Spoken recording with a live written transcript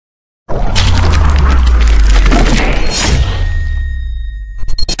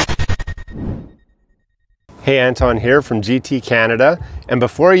Hey, Anton here from GT Canada, and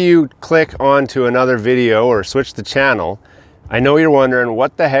before you click onto another video or switch the channel, I know you're wondering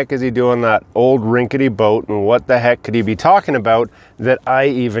what the heck is he doing that old rinkety boat and what the heck could he be talking about that I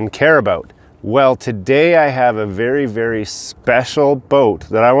even care about? Well, today I have a very special boat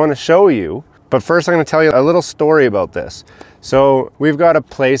that I want to show you, but first I'm going to tell you a little story about this. So we've got a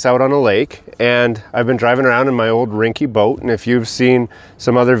place out on a lake and I've been driving around in my old rinky boat, and if you've seen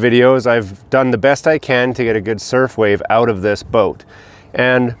some other videos, I've done the best I can to get a good surf wave out of this boat.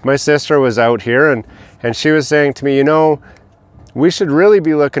 And my sister was out here and she was saying to me, you know, we should really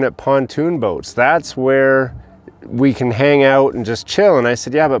be looking at pontoon boats. That's where we can hang out and just chill. And I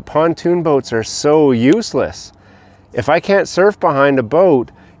said, yeah, but pontoon boats are so useless. If I can't surf behind a boat,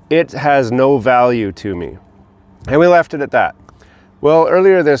 it has no value to me. And we left it at that. Well,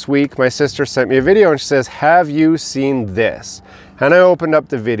 earlier this week, my sister sent me a video and she says, have you seen this? And I opened up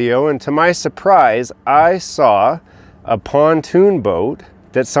the video, and to my surprise, I saw a pontoon boat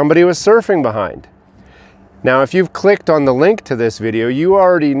that somebody was surfing behind. Now, if you've clicked on the link to this video, you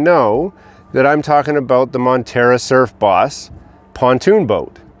already know that I'm talking about the Montara Surf Boss pontoon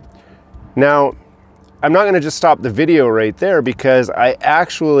boat. Now, I'm not going to just stop the video right there, because I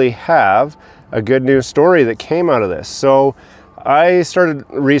actually have a good news story that came out of this. So I started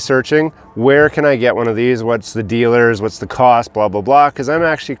researching, where can I get one of these? What's the dealers? What's the cost? Blah, blah, blah. Because I'm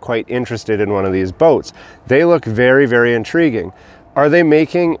actually quite interested in one of these boats. They look very intriguing. Are they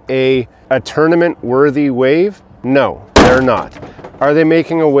making a tournament worthy wave? No, they're not. Are they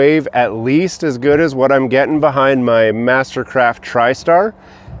making a wave at least as good as what I'm getting behind my Mastercraft TriStar?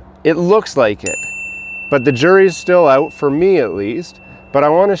 It looks like it, but the jury's still out, for me at least. But I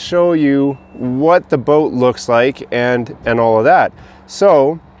want to show you what the boat looks like and all of that.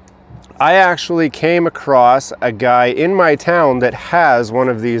 So I actually came across a guy in my town that has one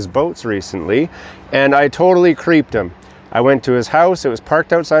of these boats recently, and I totally creeped him. I went to his house. It was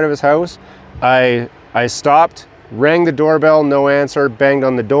parked outside of his house. I stopped, rang the doorbell, no answer, banged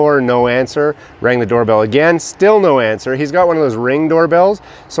on the door, no answer, rang the doorbell again, still no answer. He's got one of those Ring doorbells,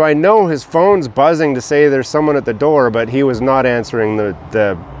 so I know his phone's buzzing to say there's someone at the door, but he was not answering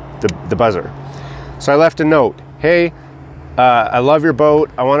the buzzer. So I left a note. Hey, I love your boat.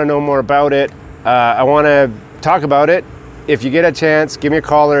 I want to know more about it. I want to talk about it. If you get a chance, give me a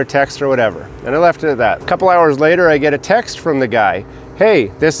call or a text or whatever. And I left it at that. A couple hours later, I get a text from the guy. Hey,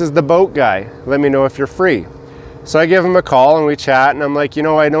 this is the boat guy. Let me know if you're free. So I give him a call and we chat, and I'm like, you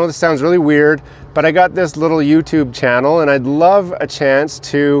know, I know this sounds really weird, but I got this little YouTube channel and I'd love a chance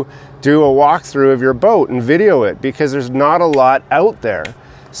to do a walkthrough of your boat and video it, because there's not a lot out there.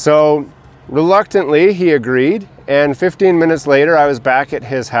 So reluctantly, he agreed, and 15 minutes later, I was back at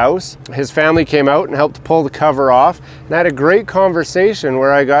his house. His family came out and helped pull the cover off, and I had a great conversation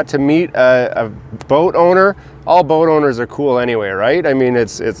where I got to meet a boat owner. All boat owners are cool anyway, right? I mean,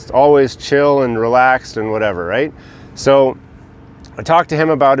 it's always chill and relaxed and whatever, right? So I talked to him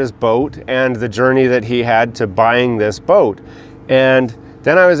about his boat and the journey that he had to buying this boat. And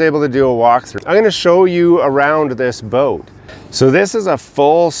then I was able to do a walkthrough. I'm going to show you around this boat. So this is a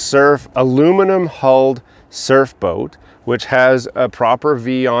full surf aluminum hulled surf boat, which has a proper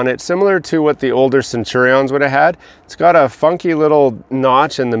V on it, similar to what the older Centurions would have had. It's got a funky little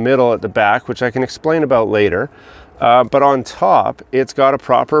notch in the middle at the back, which I can explain about later. But on top, it's got a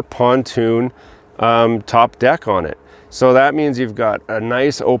proper pontoon top deck on it. So that means you've got a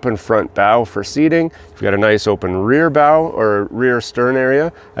nice open front bow for seating. You've got a nice open rear bow or rear stern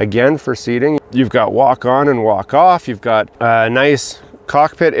area, again for seating. You've got walk on and walk off. You've got a nice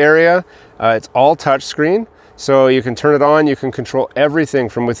cockpit area. It's all touchscreen, so you can turn it on. You can control everything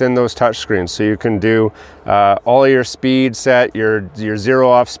from within those touchscreens. So you can do all of your speed set, your zero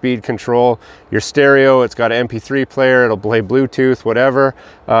off speed control, your stereo. It's got an MP3 player. It'll play Bluetooth, whatever.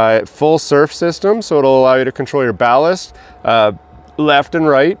 Full surf system, so it'll allow you to control your ballast left and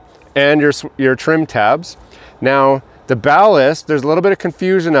right, and your trim tabs. Now, the ballast, there's a little bit of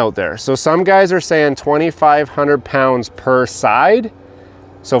confusion out there. So some guys are saying 2,500 pounds per side.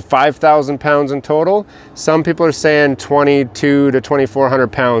 So 5,000 pounds in total. Some people are saying 2,200 to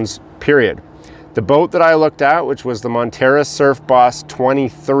 2,400 pounds, period. The boat that I looked at, which was the Montara Surf Boss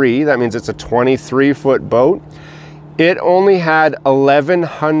 23, that means it's a 23-foot boat, it only had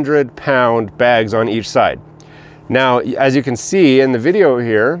 1,100 pound bags on each side. Now, as you can see in the video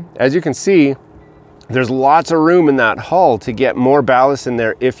here, as you can see, there's lots of room in that hull to get more ballast in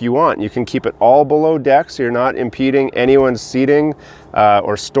there if you want. You can keep it all below deck, so you're not impeding anyone's seating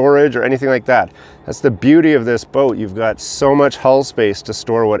or storage or anything like that. That's the beauty of this boat. You've got so much hull space to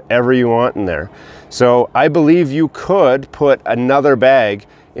store whatever you want in there. So I believe you could put another bag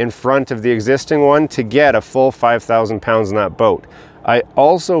in front of the existing one to get a full 5,000 pounds in that boat. I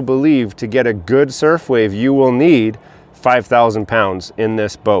also believe to get a good surf wave, you will need 5,000 pounds in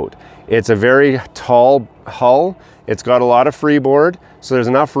this boat. It's a very tall hull. It's got a lot of freeboard, so there's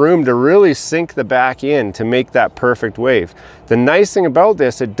enough room to really sink the back in to make that perfect wave. The nice thing about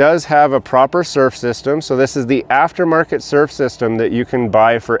this, it does have a proper surf system. So this is the aftermarket surf system that you can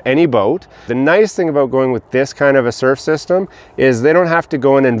buy for any boat. The nice thing about going with this kind of a surf system is they don't have to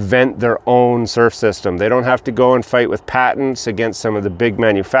go and invent their own surf system. They don't have to go and fight with patents against some of the big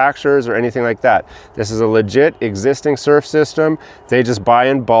manufacturers or anything like that. This is a legit existing surf system. They just buy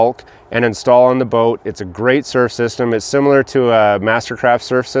in bulk and install on the boat. It's a great surf system. It's similar to a Mastercraft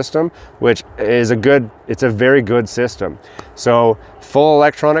surf system, which is it's a very good system. So full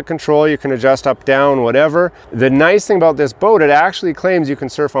electronic control, you can adjust up, down, whatever. The nice thing about this boat, it actually claims you can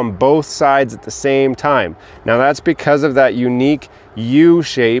surf on both sides at the same time. Now that's because of that unique U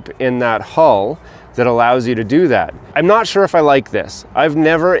shape in that hull that allows you to do that. I'm not sure if I like this. I've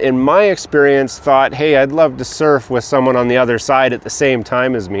never, in my experience, thought, hey, I'd love to surf with someone on the other side at the same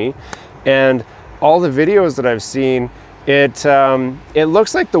time as me. And all the videos that I've seen, it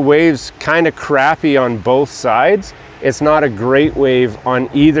looks like the wave's kind of crappy on both sides. It's not a great wave on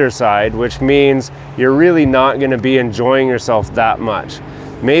either side, which means you're really not gonna be enjoying yourself that much.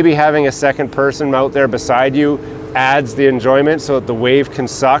 Maybe having a second person out there beside you adds the enjoyment so that the wave can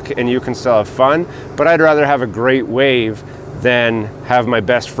suck and you can still have fun. But I'd rather have a great wave than have my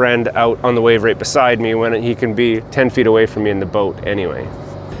best friend out on the wave right beside me when he can be 10 feet away from me in the boat anyway.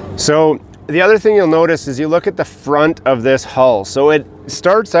 So the other thing you'll notice is you look at the front of this hull. So it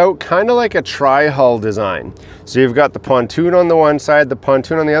starts out kind of like a tri-hull design. So you've got the pontoon on the one side, the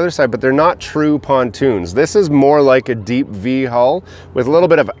pontoon on the other side, but they're not true pontoons. This is more like a deep V hull with a little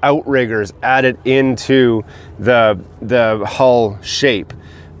bit of outriggers added into the hull shape.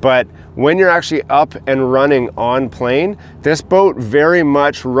 But when you're actually up and running on plane, this boat very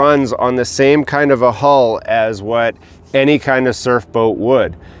much runs on the same kind of a hull as what any kind of surf boat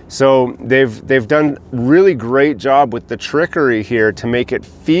would. So they've done really great job with the trickery here to make it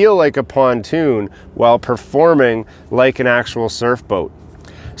feel like a pontoon while performing like an actual surf boat.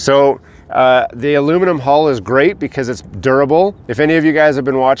 So the aluminum hull is great because it's durable. If any of you guys have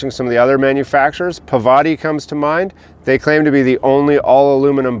been watching some of the other manufacturers, Pavati comes to mind. They claim to be the only all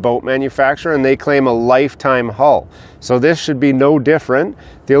aluminum boat manufacturer, and they claim a lifetime hull. So this should be no different.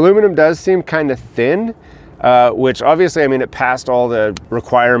 The aluminum does seem kind of thin, which obviously, I mean, it passed all the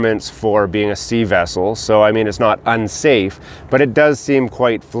requirements for being a sea vessel. So, I mean, it's not unsafe, but it does seem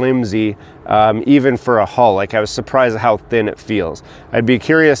quite flimsy, even for a hull. Like, I was surprised at how thin it feels. I'd be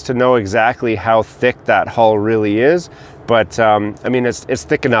curious to know exactly how thick that hull really is, but I mean, it's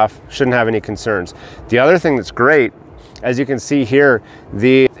thick enough, shouldn't have any concerns. The other thing that's great, as you can see here,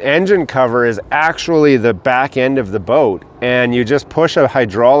 the engine cover is actually the back end of the boat, and you just push a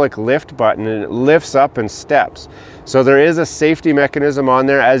hydraulic lift button and it lifts up and steps. So there is a safety mechanism on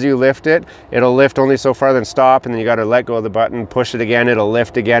there. As you lift it, it'll lift only so far, then stop, and then you got to let go of the button, push it again, it'll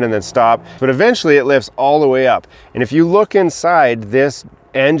lift again and then stop. But eventually it lifts all the way up. And if you look inside this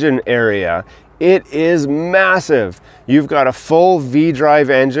engine area, it is massive. You've got a full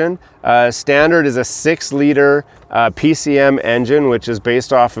V-drive engine. Standard is a 6-liter PCM engine, which is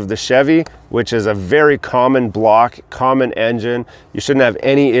based off of the Chevy, which is a very common block, common engine. You shouldn't have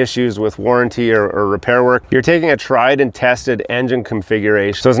any issues with warranty or repair work. You're taking a tried and tested engine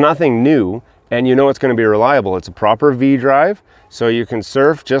configuration, so it's nothing new, and you know it's going to be reliable. It's a proper V-drive, so you can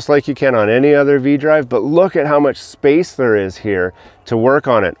surf just like you can on any other V-drive, but look at how much space there is here to work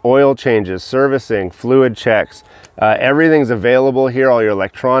on it. Oil changes, servicing, fluid checks, everything's available here. All your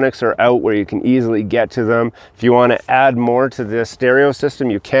electronics are out where you can easily get to them. If you want to add more to this stereo system,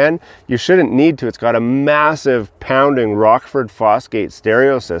 you can. You shouldn't need to. It's got a massive pounding Rockford Fosgate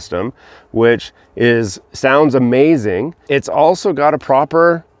stereo system, which sounds amazing. It's also got a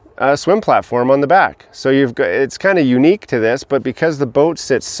proper swim platform on the back. So it's kind of unique to this, but because the boat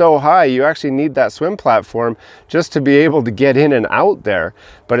sits so high, you actually need that swim platform just to be able to get in and out there.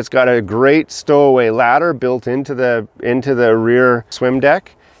 But it's got a great stowaway ladder built into the rear swim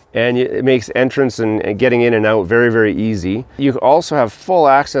deck, and it makes entrance and getting in and out very, very easy. You also have full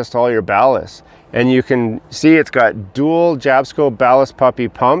access to all your ballast. And you can see it's got dual Jabsco ballast puppy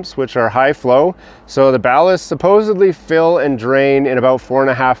pumps, which are high flow. So the ballast supposedly fill and drain in about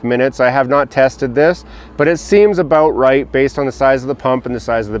 4.5 minutes. I have not tested this, but it seems about right based on the size of the pump and the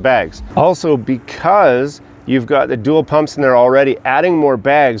size of the bags. Also, because You've got the dual pumps in there already. Adding more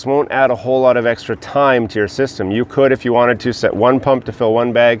bags won't add a whole lot of extra time to your system. You could, if you wanted to, set one pump to fill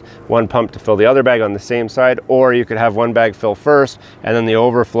one bag, one pump to fill the other bag on the same side, or you could have one bag fill first and then the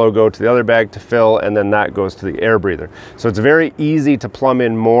overflow go to the other bag to fill, and then that goes to the air breather. So it's very easy to plumb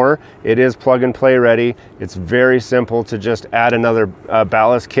in more. It is plug and play ready. It's very simple to just add another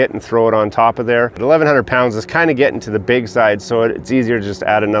ballast kit and throw it on top of there. At 1,100 pounds is kind of getting to the big side, so it's easier to just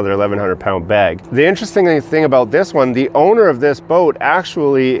add another 1,100 pound bag. The interesting thing about this one, the owner of this boat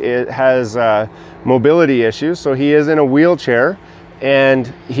actually has mobility issues, so he is in a wheelchair,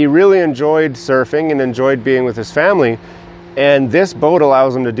 and he really enjoyed surfing and enjoyed being with his family. And this boat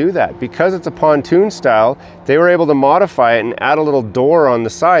allows him to do that. Because it's a pontoon style, they were able to modify it and add a little door on the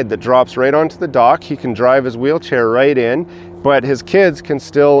side that drops right onto the dock. He can drive his wheelchair right in, but his kids can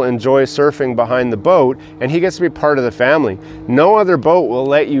still enjoy surfing behind the boat, and he gets to be part of the family. No other boat will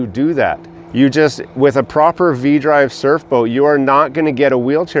let you do that. You just, with a proper V-drive surf boat, you are not going to get a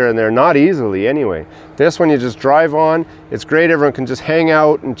wheelchair in there, not easily anyway. This one you just drive on, it's great, everyone can just hang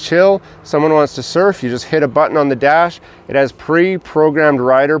out and chill. Someone wants to surf, you just hit a button on the dash. It has pre-programmed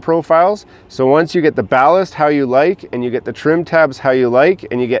rider profiles, so once you get the ballast how you like, and you get the trim tabs how you like,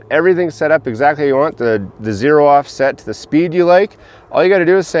 and you get everything set up exactly how you want, the zero off set to the speed you like, all you got to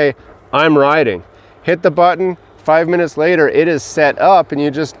do is say, I'm riding. Hit the button. 5 minutes later, it is set up, and you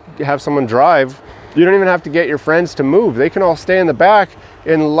just have someone drive. You don't even have to get your friends to move. They can all stay in the back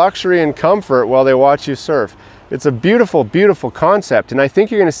in luxury and comfort while they watch you surf. It's a beautiful, beautiful concept, and I think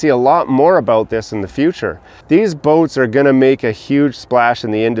you're going to see a lot more about this in the future. These boats are going to make a huge splash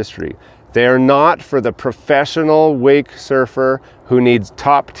in the industry. They are not for the professional wake surfer who needs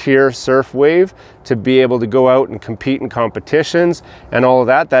top tier surf wave to be able to go out and compete in competitions and all of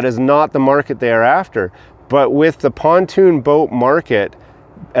that. That is not the market they are after. But with the pontoon boat market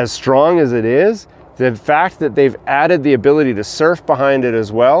as strong as it is, the fact that they've added the ability to surf behind it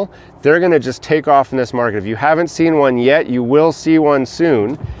as well, they're going to just take off in this market. If you haven't seen one yet, you will see one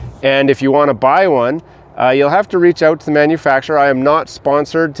soon. And if you want to buy one, you'll have to reach out to the manufacturer. I am not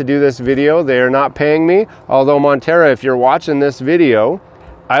sponsored to do this video. They are not paying me. Although Montara, if you're watching this video,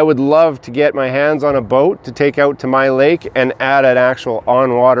 I would love to get my hands on a boat to take out to my lake and add an actual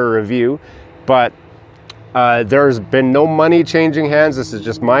on-water review. But there's been no money changing hands. This is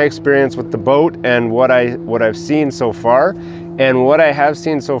just my experience with the boat and what I've seen so far. And what I have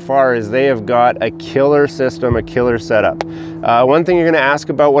seen so far is they have got a killer system, a killer setup. One thing you're going to ask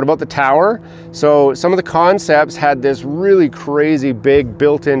about, what about the tower? So some of the concepts had this really crazy big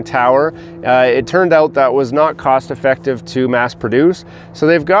built-in tower. It turned out that was not cost effective to mass produce. So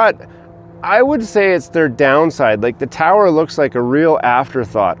they've got, I would say it's their downside. Like, the tower looks like a real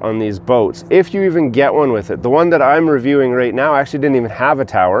afterthought on these boats, if you even get one with it. The one that I'm reviewing right now actually didn't even have a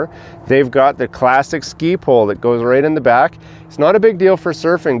tower. They've got the classic ski pole that goes right in the back. It's not a big deal for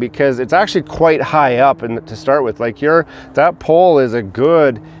surfing because it's actually quite high up to start with. Like, that pole is a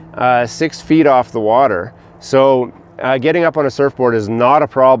good 6 feet off the water. So getting up on a surfboard is not a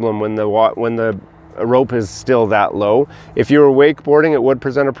problem when the rope is still that low. If you were wakeboarding, it would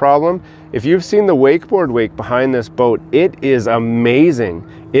present a problem. If you've seen the wakeboard wake behind this boat, it is amazing.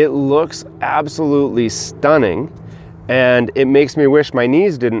 It looks absolutely stunning, and it makes me wish my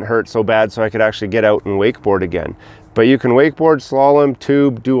knees didn't hurt so bad so I could actually get out and wakeboard again. But you can wakeboard, slalom,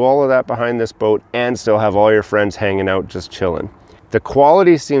 tube, do all of that behind this boat and still have all your friends hanging out just chilling. The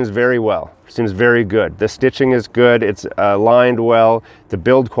quality seems very good. The stitching is good, it's lined well, the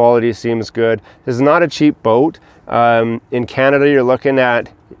build quality seems good. This is not a cheap boat. In Canada, you're looking at,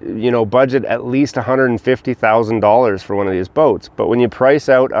 budget at least $150,000 for one of these boats. But when you price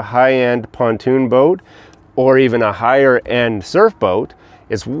out a high-end pontoon boat or even a higher-end surf boat,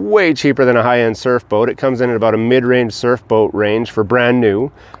 it's way cheaper than a high-end surf boat. It comes in at about a mid-range surf boat range for brand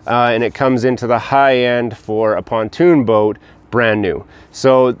new, and it comes into the high end for a pontoon boat brand new.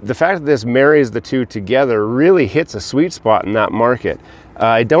 So the fact that this marries the two together really hits a sweet spot in that market.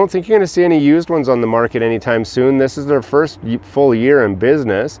 I don't think you're going to see any used ones on the market anytime soon. This is their first full year in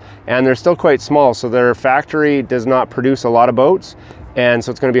business, and they're still quite small, so their factory does not produce a lot of boats, and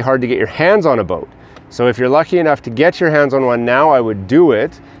so it's going to be hard to get your hands on a boat. So if you're lucky enough to get your hands on one now, I would do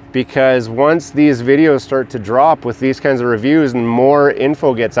it, because once these videos start to drop with these kinds of reviews and more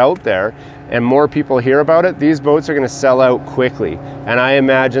info gets out there and more people hear about it, these boats are going to sell out quickly. And I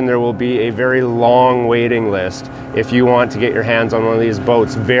imagine there will be a very long waiting list if you want to get your hands on one of these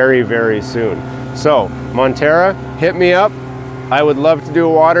boats very, very soon. So Montara, hit me up. I would love to do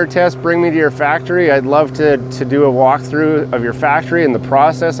a water test. Bring me to your factory. I'd love to do a walkthrough of your factory and the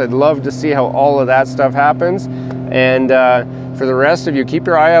process. I'd love to see how all of that stuff happens. And For the rest of you, keep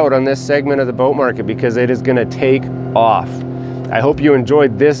your eye out on this segment of the boat market because it is gonna take off. I hope you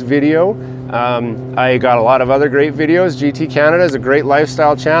enjoyed this video. I got a lot of other great videos. GT Canada is a great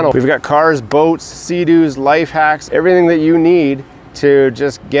lifestyle channel. We've got cars, boats, sea-doos, life hacks, everything that you need to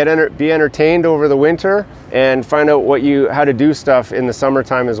just be entertained over the winter and find out how to do stuff in the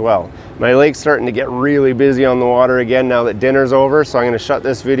summertime as well. My lake's starting to get really busy on the water again now that dinner's over, so I'm going to shut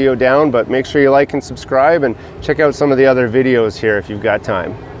this video down, but make sure you like and subscribe and check out some of the other videos here if you've got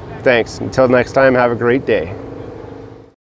time. Thanks. Until next time, have a great day.